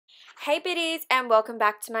Hey biddies, and welcome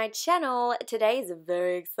back to my channel. Today is a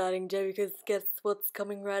very exciting day because guess what's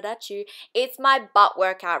coming right at you? It's my butt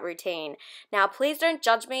workout routine. Now please don't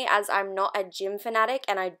judge me as I'm not a gym fanatic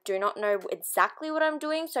and I do not know exactly what I'm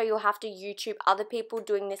doing, so you'll have to YouTube other people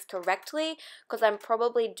doing this correctly because I'm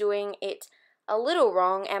probably doing it a little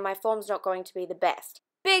wrong and my form's not going to be the best.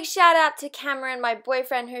 Big shout out to Cameron, my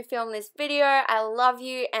boyfriend, who filmed this video. I love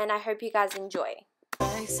you and I hope you guys enjoy.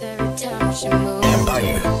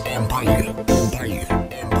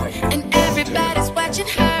 And everybody's watching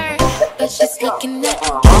her, but she's looking at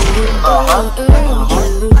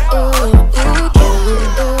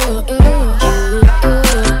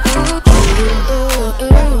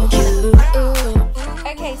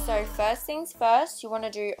Okay, so first things first, you want to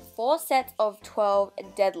do 4 sets of 12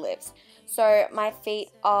 deadlifts. So my feet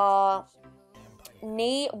are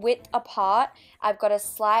knee width apart. I've got a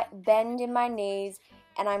slight bend in my knees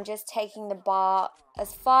and I'm just taking the bar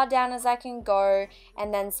as far down as I can go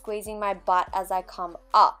and then squeezing my butt as I come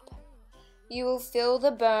up. You will feel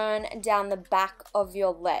the burn down the back of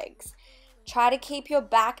your legs. Try to keep your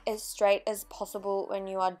back as straight as possible when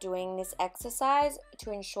you are doing this exercise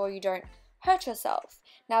to ensure you don't hurt yourself.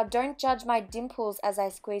 Now don't judge my dimples as I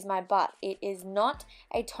squeeze my butt. It is not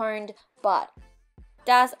a toned butt.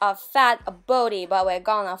 That's a fat booty, but we're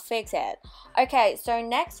gonna fix it. Okay, so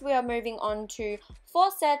next we are moving on to 4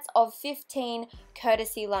 sets of 15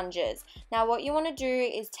 courtesy lunges. Now what you want to do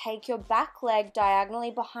is take your back leg diagonally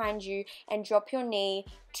behind you and drop your knee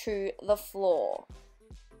to the floor.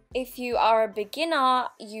 If you are a beginner,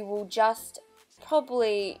 you will just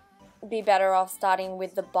probably be better off starting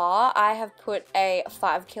with the bar. I have put a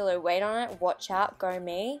 5 kilo weight on it. Watch out, go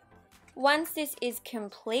me. Once this is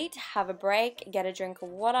complete, have a break, get a drink of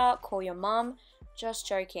water, call your mum. Just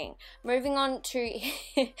joking. Moving on to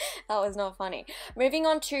that was not funny. Moving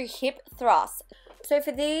on to hip thrusts. So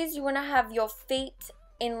for these, you want to have your feet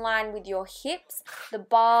in line with your hips, the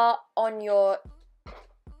bar on your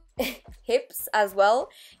hips as well.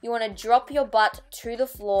 You want to drop your butt to the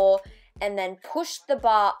floor and then push the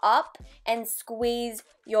bar up and squeeze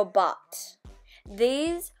your butt.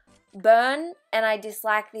 These burn and I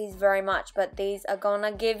dislike these very much, but these are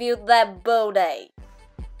gonna give you that booty.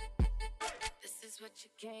 This is what you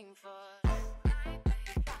came for.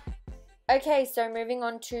 Okay, so moving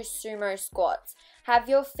on to sumo squats. Have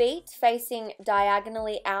your feet facing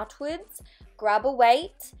diagonally outwards, grab a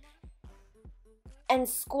weight and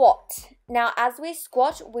squat. Now as we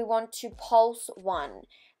squat, we want to pulse 1.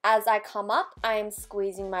 As I come up, I am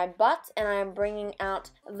squeezing my butt and I am bringing out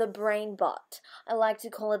the brain butt. I like to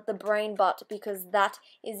call it the brain butt because that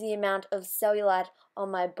is the amount of cellulite on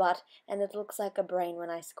my butt and it looks like a brain when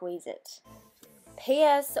I squeeze it.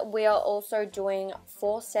 P.S. We are also doing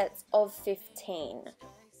 4 sets of 15.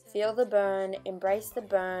 Feel the burn, embrace the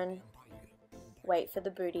burn, wait for the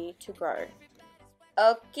booty to grow.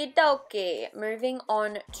 Okie dokie, moving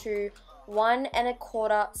on to 1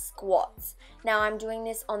 1/4 squats. Now I'm doing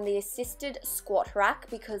this on the assisted squat rack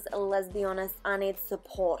because let's be honest, I need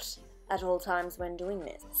support at all times when doing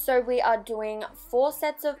this. So we are doing 4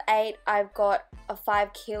 sets of 8. I've got a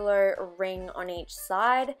 5 kilo ring on each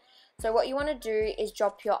side. So what you want to do is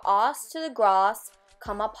drop your ass to the grass,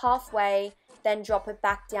 come up halfway, then drop it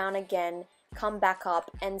back down again, come back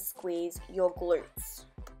up and squeeze your glutes.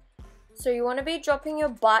 So you want to be dropping your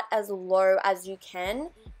butt as low as you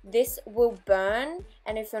can. This will burn,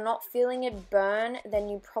 and if you're not feeling it burn, then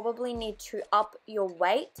you probably need to up your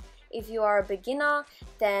weight. If you are a beginner,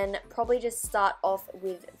 then probably just start off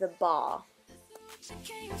with the bar.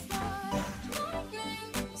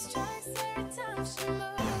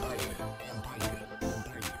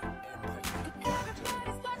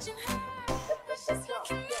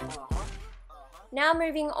 Now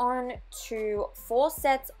moving on to 4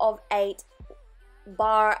 sets of 8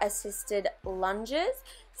 bar assisted lunges.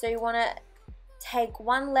 So you want to take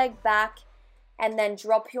one leg back and then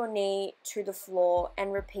drop your knee to the floor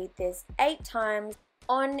and repeat this 8 times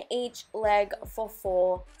on each leg for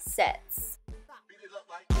 4 sets.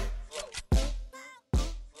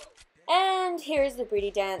 And here is the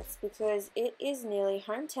booty dance because it is nearly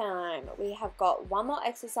home time. We have got 1 more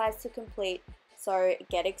exercise to complete, so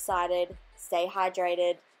get excited, stay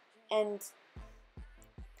hydrated, and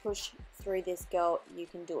push through this, girl. You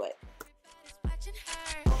can do it.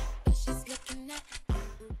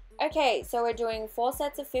 Okay, so we're doing 4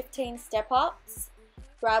 sets of 15 step-ups.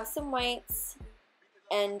 Grab some weights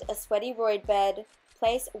and a sweaty roid bed.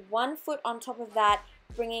 Place 1 foot on top of that,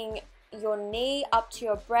 bringing your knee up to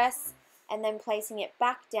your breast and then placing it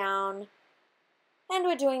back down. And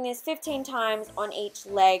we're doing this 15 times on each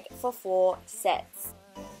leg for 4 sets.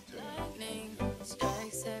 Lightning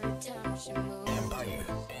strikes every time.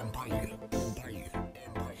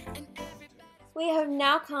 we have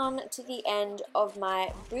now come to the end of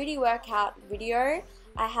my booty workout video.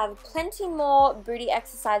 I have plenty more booty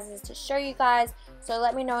exercises to show you guys, so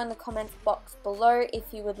let me know in the comments box below if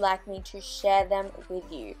you would like me to share them with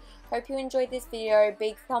you. Hope you enjoyed this video.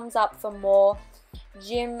 Big thumbs up for more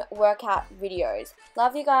gym workout videos.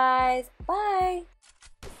 Love you guys. Bye.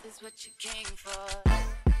 This is what you came for.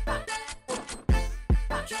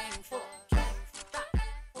 Came for.